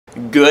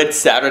Good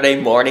Saturday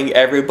morning,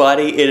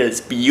 everybody. It is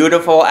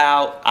beautiful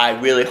out. I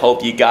really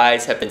hope you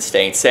guys have been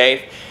staying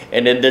safe.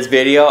 And in this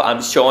video,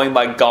 I'm showing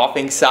my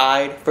golfing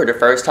side for the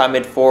first time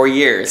in 4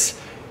 years.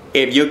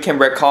 If you can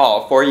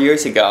recall, 4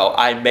 years ago,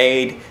 I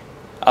made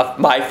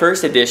my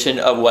first edition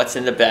of What's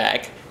in the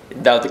Bag.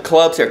 Now the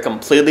clubs are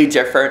completely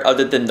different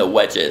other than the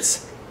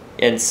wedges.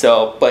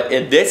 But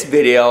in this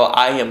video,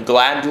 I am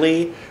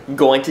gladly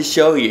going to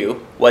show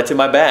you what's in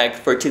my bag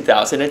for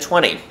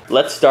 2020.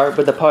 Let's start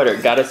with the putter.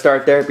 Gotta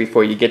start there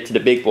before you get to the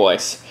big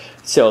boys.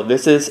 So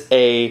this is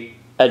a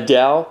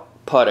Adele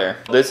putter.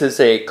 This is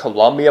a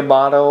Columbia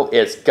model.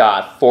 It's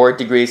got 4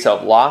 degrees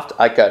of loft.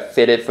 I got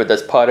fitted for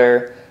this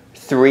putter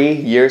 3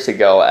 years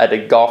ago at a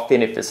golf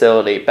fitting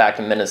facility back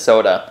in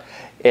Minnesota.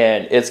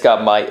 And it's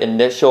got my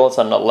initials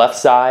on the left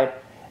side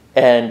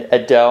and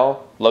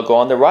Adele logo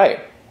on the right.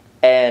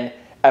 And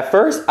at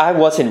first, I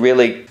didn't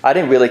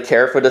really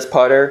care for this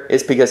putter.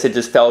 It's because it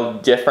just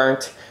felt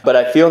different. But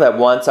I feel that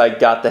once I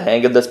got the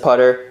hang of this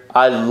putter,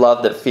 I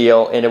love the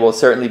feel, and it will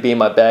certainly be in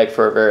my bag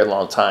for a very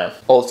long time.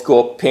 Old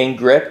school pin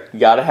grip,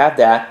 you gotta have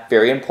that,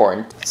 very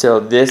important.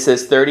 So this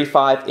is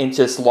 35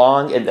 inches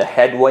long, and the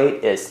head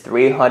weight is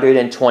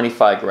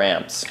 325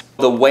 grams.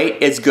 The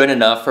weight is good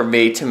enough for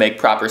me to make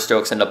proper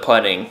strokes in the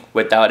putting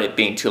without it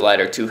being too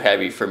light or too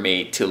heavy for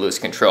me to lose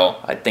control.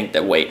 I think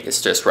the weight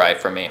is just right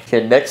for me.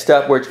 Okay, next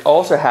up, which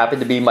also happen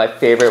to be my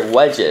favorite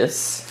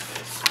wedges,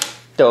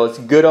 those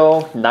good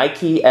old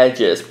Nike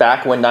edges,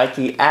 back when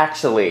Nike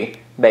actually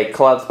made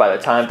clubs by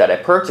the time that I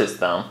purchased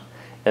them.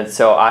 And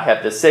so I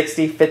have the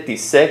 60,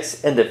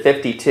 56, and the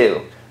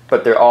 52.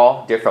 But they're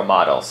all different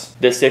models.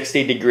 This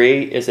 60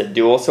 degree is a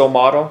dual sole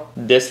model.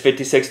 This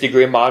 56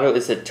 degree model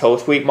is a toe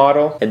sweep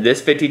model. And this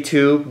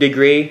 52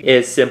 degree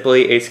is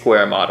simply a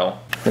square model.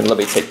 And let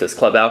me take this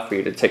club out for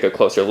you to take a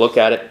closer look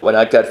at it. When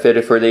I got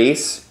fitted for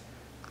these,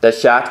 the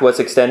shaft was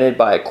extended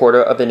by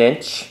 1/4 of an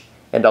inch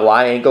and the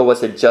lie angle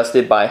was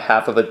adjusted by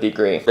 1/2 of a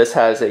degree. This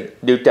has a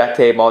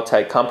Duterte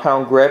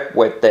multi-compound grip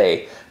with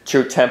a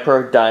True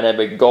Temper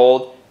Dynamic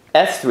Gold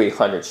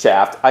S300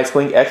 shaft. I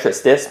swing extra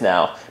stiff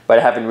now, but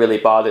I haven't really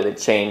bothered to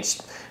change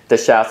the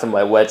shafts on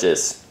my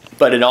wedges.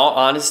 But in all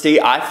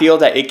honesty, I feel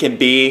that it can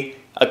be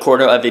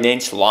 1/4 of an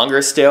inch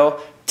longer still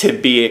to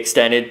be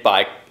extended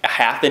by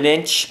 1/2 an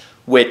inch,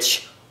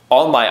 which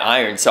all my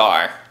irons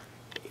are,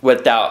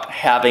 without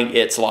having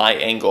its lie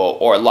angle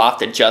or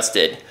loft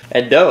adjusted.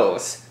 And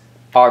those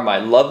are my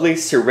lovely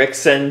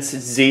Srixon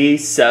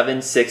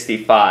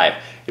Z765.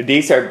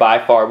 These are by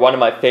far one of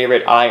my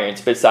favorite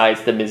irons besides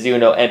the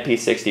Mizuno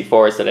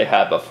MP64s that I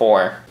had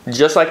before.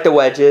 Just like the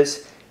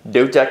wedges,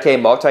 Duterte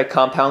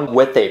multi-compound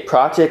with a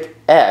Project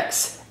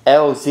X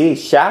LZ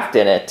shaft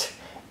in it.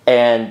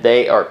 And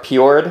they are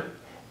pured,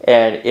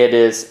 and it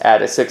is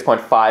at a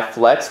 6.5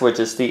 flex, which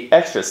is the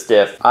extra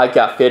stiff. I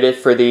got fitted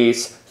for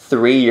these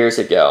 3 years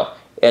ago,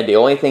 and the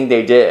only thing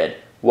they did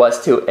was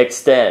to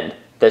extend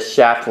the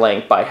shaft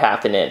length by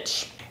 1/2 an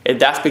inch. And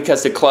that's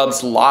because the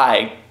club's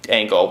lie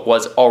angle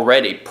was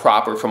already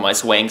proper for my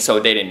swing, so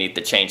they didn't need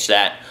to change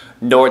that.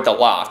 Nor the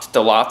loft.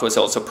 The loft was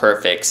also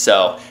perfect,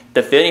 so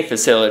the fitting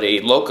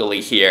facility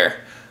locally here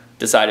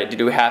decided to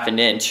do 1/2 an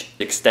inch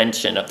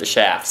extension of the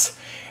shafts.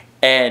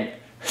 And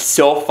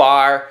so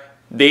far,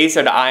 these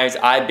are the irons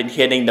I've been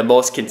hitting the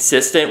most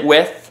consistent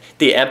with.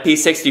 The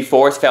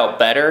MP64s felt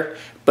better,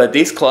 but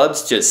these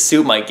clubs just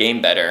suit my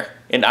game better.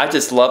 And I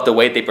just love the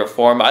way they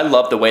perform. I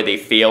love the way they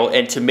feel.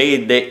 And to me,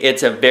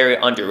 it's a very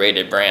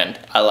underrated brand.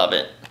 I love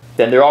it.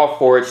 Then they're all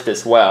forged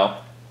as well.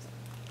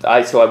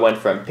 So I went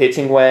from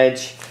pitching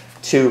wedge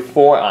to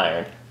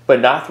 4-iron, but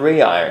not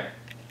 3-iron.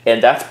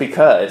 And that's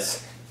because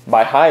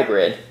my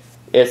hybrid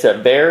is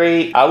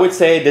I would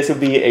say this would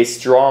be a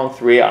strong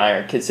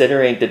 3-iron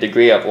considering the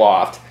degree of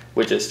loft,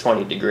 which is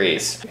 20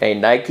 degrees. A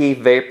Nike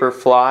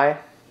Vaporfly,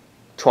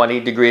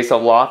 20 degrees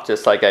of loft,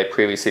 just like I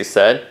previously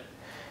said.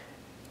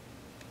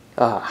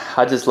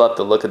 I just love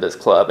the look of this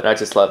club, and I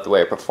just love the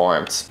way it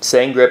performs.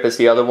 Same grip as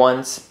the other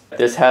ones.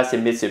 This has a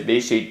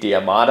Mitsubishi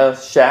Diamata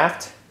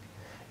shaft,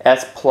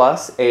 S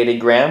Plus, 80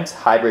 grams,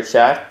 hybrid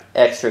shaft,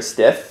 extra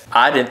stiff.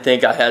 I didn't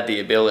think I had the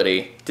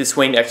ability to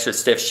swing extra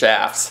stiff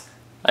shafts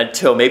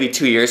until maybe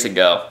 2 years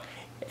ago.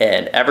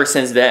 And ever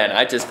since then,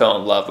 I just fell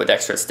in love with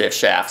extra stiff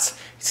shafts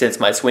since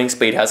my swing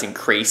speed has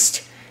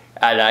increased.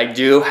 And I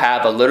do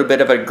have a little bit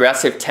of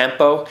aggressive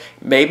tempo,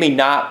 maybe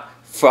not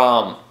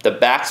from the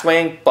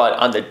backswing, but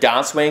on the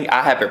downswing,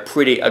 I have a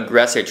pretty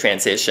aggressive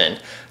transition.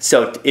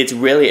 So it's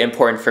really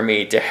important for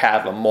me to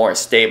have a more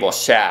stable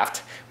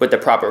shaft with the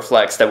proper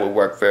flex that will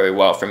work very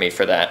well for me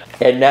for that.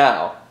 And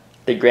now,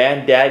 the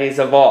granddaddies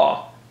of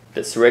all,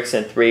 the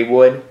Srixon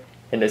 3-wood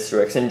and the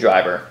Srixon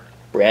driver,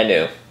 brand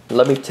new.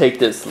 Let me take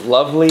this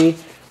lovely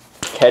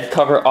head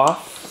cover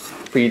off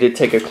for you to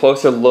take a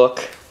closer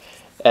look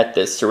at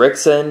the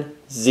Srixon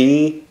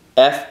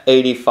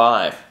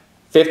ZF85,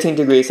 15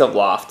 degrees of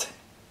loft.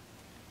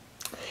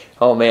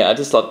 Oh man, I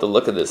just love the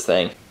look of this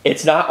thing.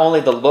 It's not only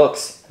the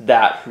looks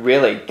that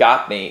really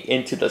got me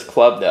into this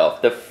club though.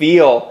 The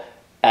feel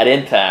at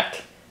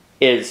impact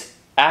is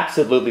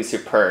absolutely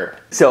superb.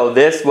 So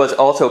this was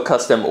also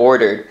custom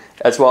ordered,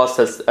 as well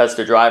as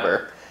the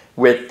driver,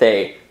 with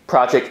a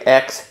Project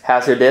X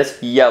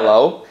Hazardous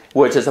Yellow,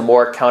 which is a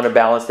more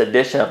counterbalanced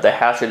edition of the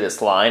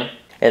Hazardous line.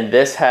 And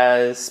this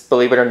has,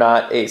 believe it or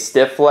not, a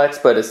stiff flex,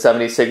 but it's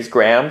 76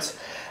 grams.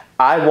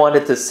 I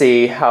wanted to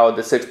see how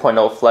the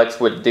 6.0 flex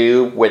would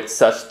do with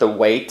such the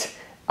weight.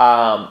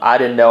 I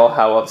didn't know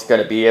how I was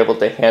going to be able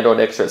to handle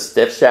an extra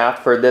stiff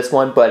shaft for this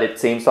one, but it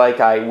seems like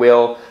I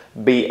will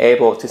be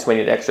able to swing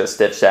an extra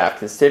stiff shaft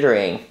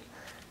considering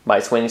my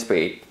swing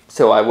speed.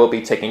 So I will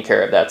be taking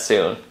care of that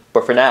soon.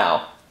 But for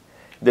now,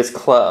 this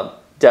club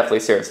definitely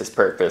serves its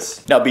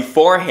purpose. Now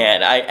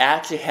beforehand, I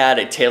actually had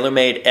a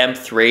TaylorMade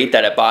M3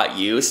 that I bought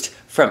used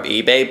from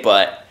eBay,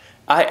 but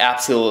I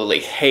absolutely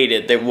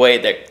hated the way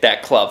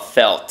that club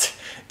felt.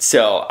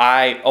 So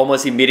I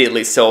almost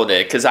immediately sold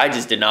it because I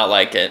just did not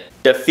like it.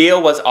 The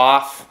feel was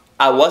off.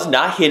 I was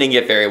not hitting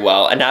it very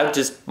well, and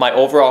my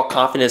overall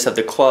confidence of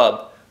the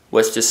club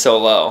was just so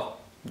low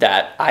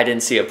that I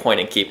didn't see a point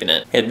in keeping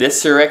it. And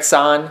this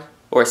Srixon,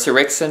 or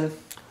Srixon,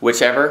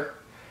 whichever,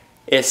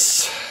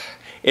 it's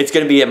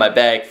gonna be in my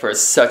bag for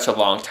such a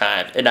long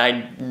time. And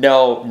I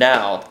know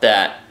now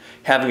that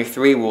having a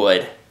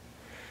 3-wood,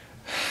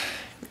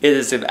 it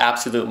is an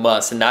absolute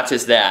must. And not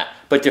just that,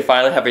 but to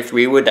finally have a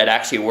 3-wood that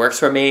actually works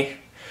for me,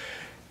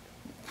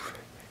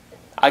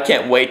 I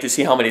can't wait to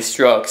see how many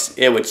strokes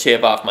it would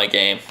shave off my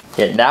game.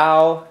 And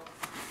now,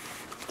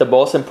 the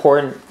most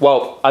important,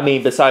 well, I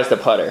mean besides the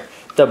putter,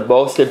 the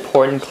most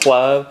important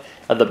club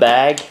of the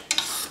bag,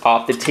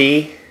 off the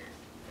tee,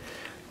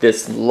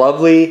 this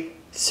lovely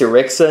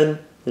Srixon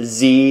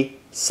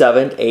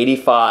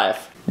Z785.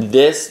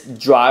 This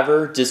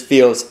driver just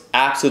feels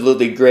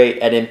absolutely great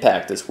at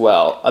impact as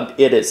well.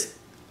 It is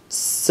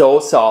so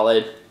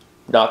solid,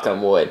 knock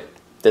on wood.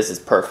 This is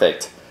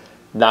perfect.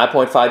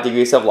 9.5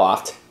 degrees of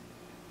loft,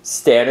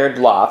 standard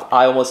loft.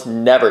 I almost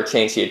never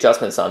change the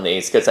adjustments on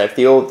these because I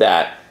feel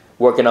that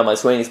working on my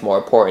swing is more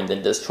important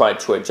than just trying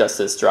to adjust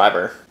this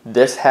driver.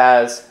 This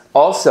has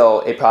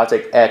also a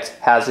Project X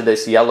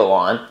Hazardous Yellow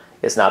on.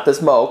 It's not the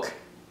smoke,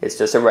 it's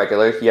just a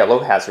regular yellow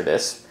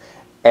Hazardous.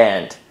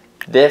 And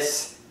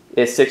this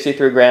is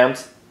 63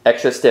 grams,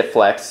 extra stiff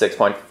flex,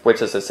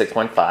 which is a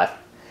 6.5.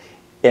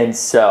 And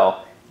so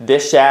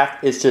this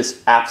shaft is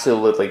just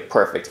absolutely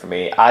perfect for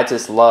me. I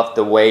just love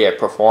the way it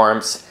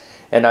performs,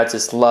 and I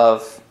just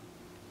love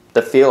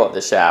the feel of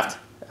the shaft.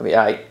 I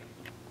mean,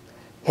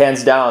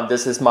 hands down,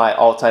 this is my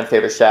all-time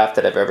favorite shaft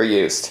that I've ever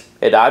used.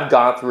 And I've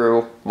gone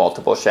through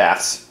multiple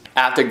shafts.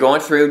 After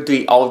going through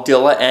the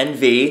Aldila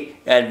NV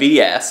and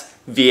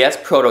VS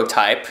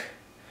Prototype,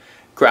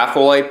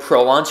 Grafoloy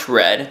Pro Launch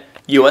Red,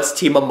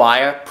 UST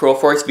Mamiya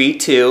Proforce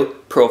V2,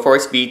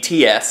 Proforce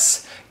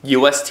VTS,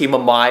 UST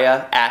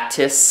Mamiya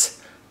Actis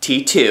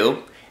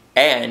T2,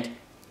 and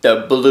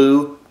the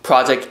blue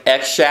Project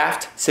X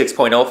shaft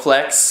 6.0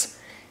 flex,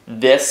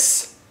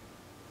 this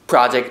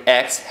Project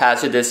X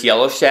Hazardous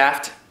Yellow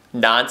shaft,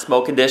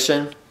 non-smoke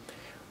edition,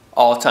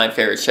 all-time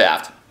favorite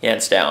shaft,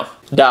 hands down.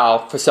 Now,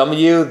 for some of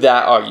you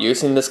that are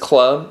using this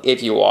club,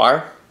 if you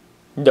are,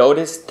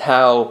 notice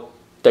how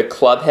the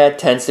club head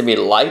tends to be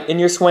light in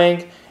your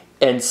swing,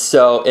 and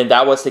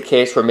that was the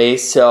case for me.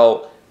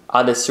 So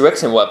on the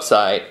Srixon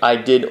website, I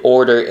did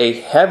order a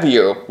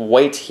heavier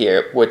weight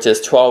here, which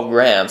is 12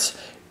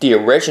 grams. The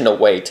original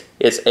weight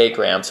is 8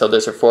 grams, so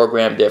there's a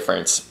 4-gram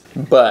difference.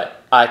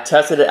 But I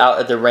tested it out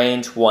at the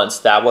range once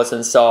that was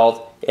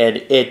installed, and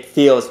it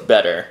feels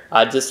better.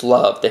 I just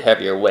love the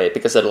heavier weight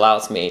because it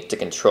allows me to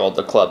control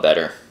the club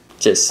better.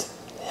 Just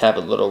have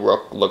a little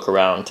look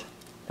around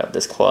of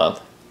this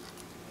club.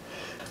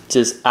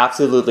 Just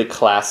absolutely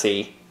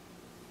classy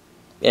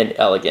and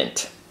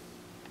elegant.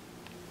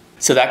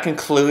 So that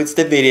concludes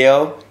the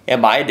video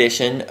and my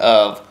edition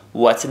of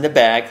what's in the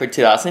bag for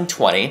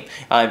 2020.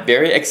 I'm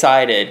very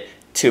excited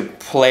to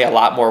play a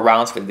lot more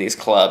rounds with these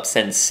clubs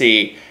and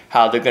see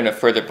how they're going to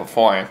further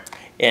perform.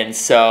 And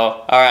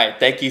so, alright,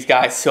 thank you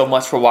guys so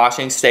much for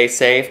watching. Stay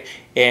safe,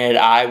 and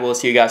I will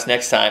see you guys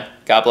next time.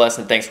 God bless,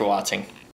 and thanks for watching.